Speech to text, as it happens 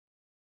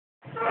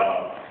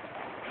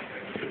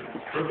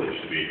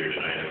privilege to be here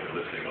tonight after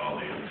listening to all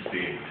the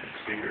esteemed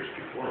speakers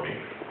before me.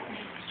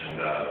 And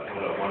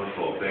what a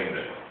wonderful thing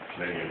that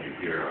many of you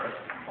here are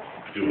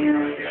doing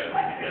by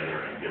gathering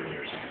together and giving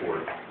your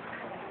support,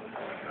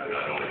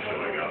 not only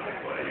showing up,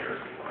 but your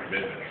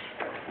commitments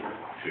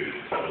to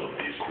several of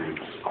these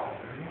groups,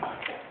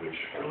 which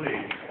really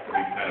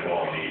we kind of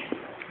all need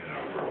in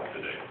our world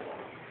today.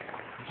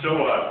 So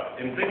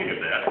in thinking of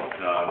that,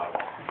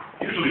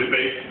 usually the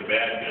base is the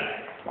bad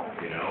guy,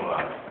 you know.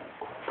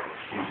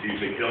 He's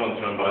usually killing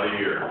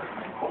somebody or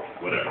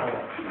whatever.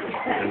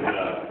 And,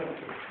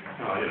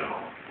 you know.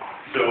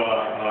 So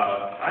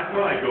I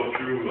thought I'd go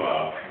through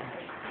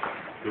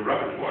the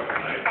repertoire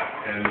tonight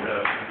and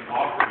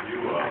offer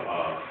you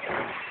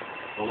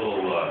a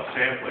little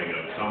sampling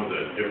of some of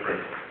the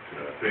different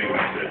things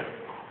that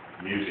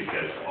music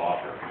has to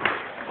offer.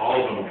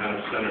 All of them kind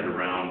of centered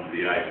around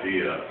the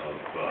idea of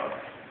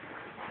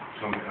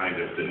some kind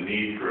of the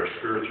need for a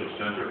spiritual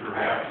center,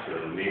 perhaps,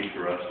 the need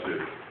for us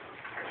to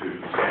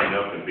stand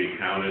up and be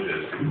counted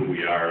as who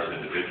we are as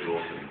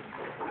individuals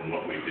and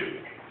what we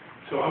do.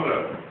 So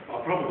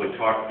I'll probably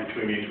talk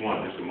between each one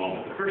in just a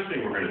moment. The first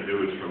thing we're going to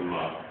do is from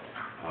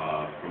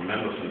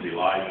Mendelssohn's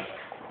Elijah.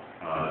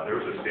 There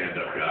was a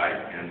stand-up guy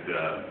and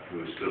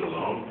who stood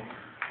alone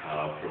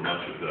for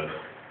much of the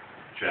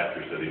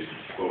chapters that he's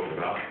spoken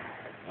about.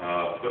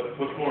 But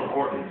what's more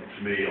important to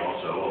me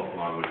also,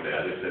 along with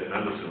that, is that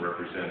Mendelssohn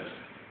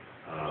represents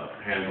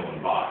Handel and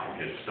Bach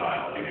in his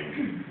style. I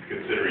mean,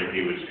 considering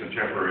he was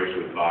contemporaries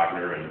with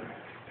Wagner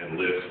and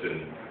Liszt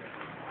and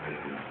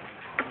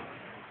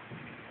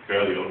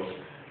Berlioz.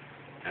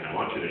 And I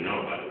want you to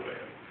know, by the way,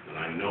 that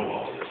I know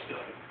all of this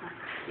stuff,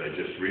 because I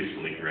just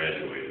recently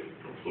graduated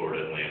from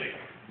Florida Atlantic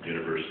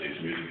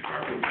University's music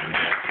department with my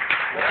master's.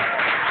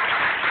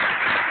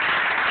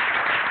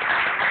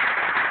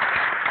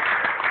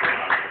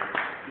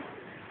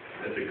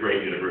 That's a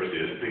great university.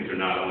 Things are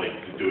not only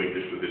doing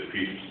this with this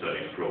peace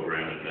studies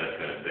program and that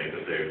kind of thing,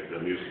 but the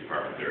music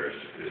department there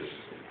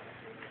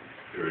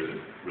there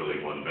isn't really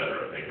one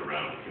better, I think,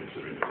 around,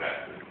 considering the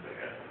fact that they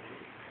have.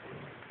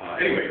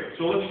 Anyway,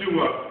 so let's do,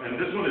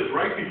 and this one is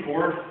right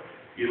before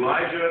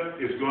Elijah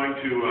is going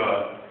to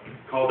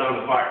call down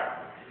the fire.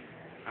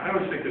 I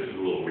always think this is a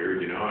little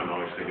weird, you know. I'm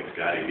always thinking it's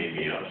Scotty beat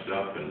me up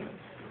stuff, and,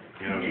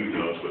 you know, who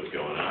knows what's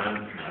going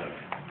on,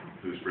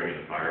 who's bringing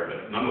the fire,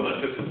 but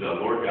nonetheless, this is the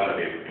Lord God of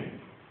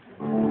Abraham.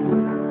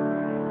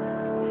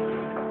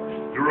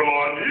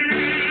 Draw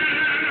near.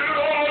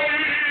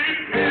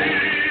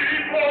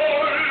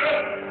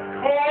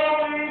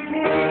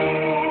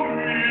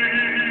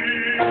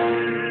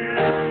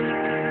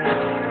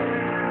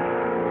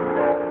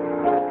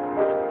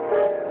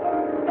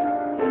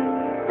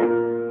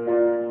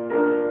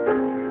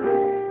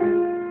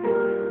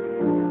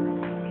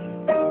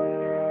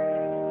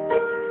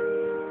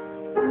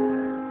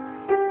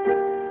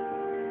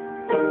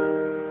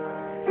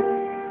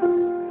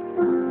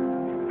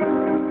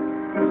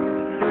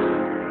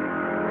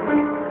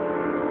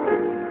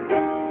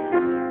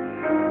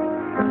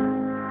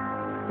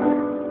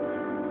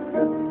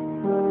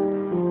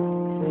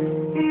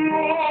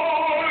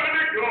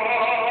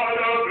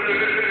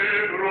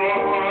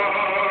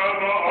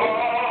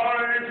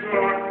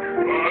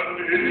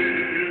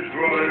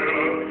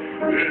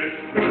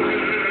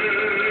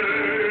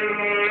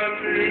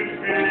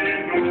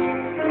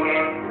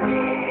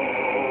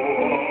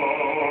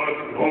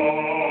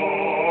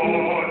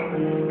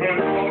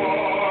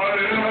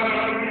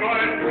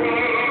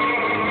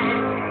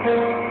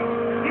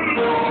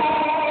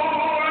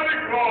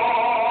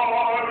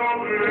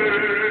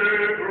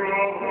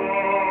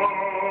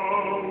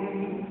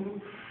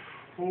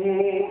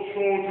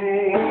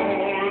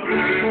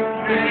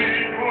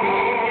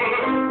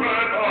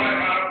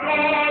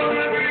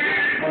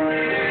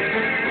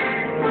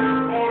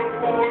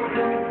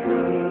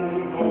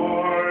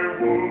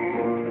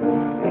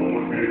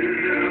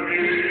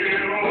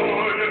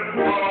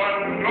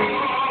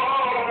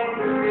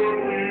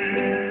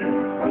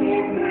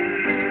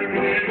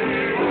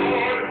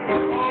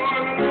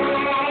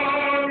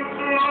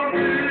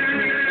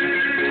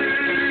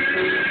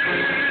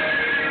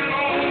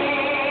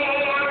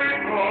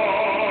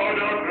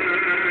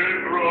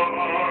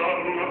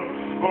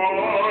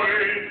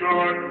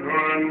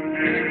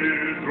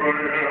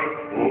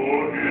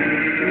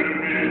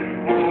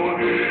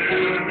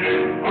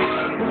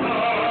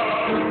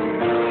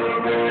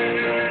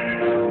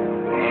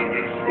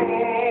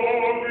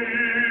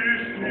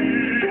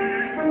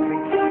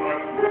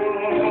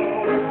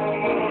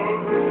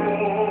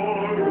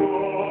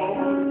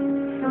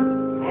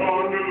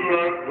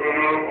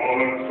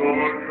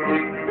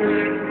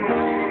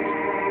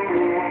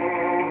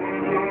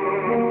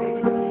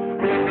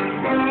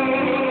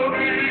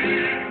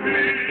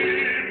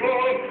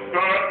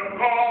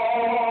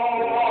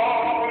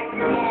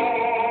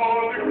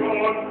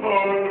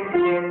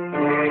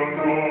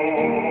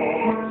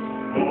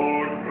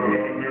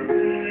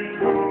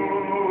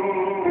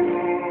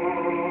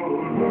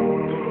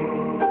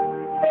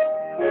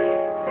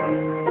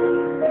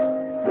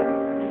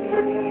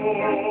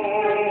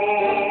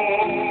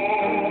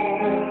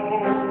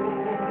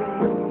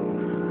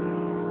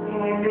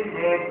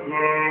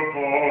 their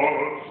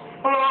hearts,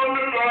 and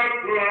let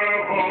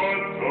their hearts